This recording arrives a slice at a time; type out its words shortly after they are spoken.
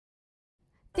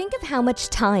Think of how much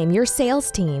time your sales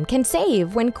team can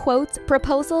save when quotes,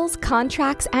 proposals,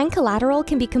 contracts, and collateral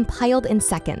can be compiled in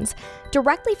seconds,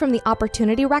 directly from the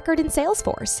opportunity record in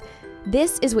Salesforce.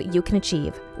 This is what you can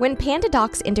achieve when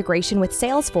PandaDoc's integration with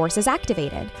Salesforce is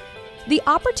activated. The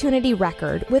opportunity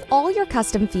record with all your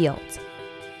custom fields,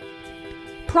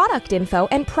 product info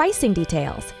and pricing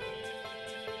details,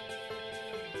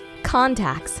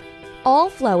 contacts, all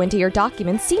flow into your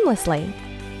documents seamlessly.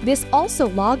 This also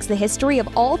logs the history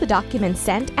of all the documents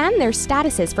sent and their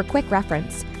statuses for quick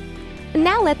reference.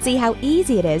 Now let's see how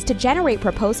easy it is to generate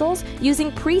proposals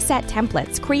using preset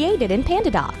templates created in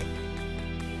PandaDoc.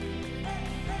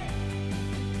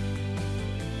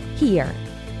 Here,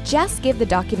 just give the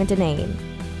document a name.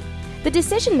 The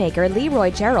decision maker, Leroy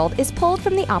Gerald, is pulled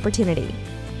from the opportunity.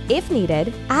 If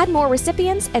needed, add more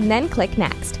recipients and then click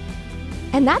Next.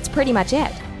 And that's pretty much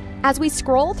it. As we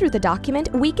scroll through the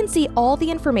document, we can see all the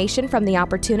information from the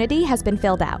opportunity has been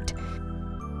filled out,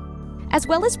 as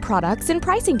well as products and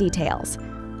pricing details.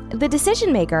 The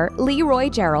decision maker, Leroy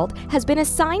Gerald, has been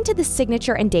assigned to the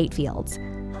signature and date fields.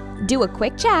 Do a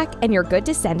quick check and you're good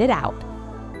to send it out.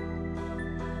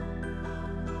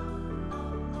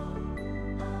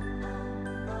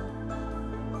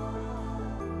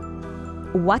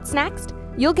 What's next?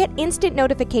 You'll get instant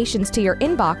notifications to your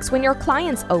inbox when your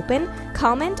clients open,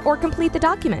 comment, or complete the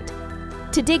document.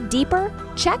 To dig deeper,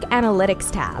 check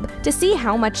Analytics tab to see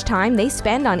how much time they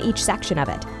spend on each section of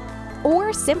it,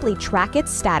 or simply track its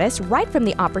status right from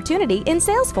the opportunity in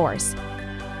Salesforce.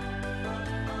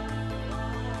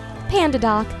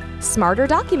 PandaDoc. Smarter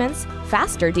documents,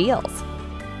 faster deals.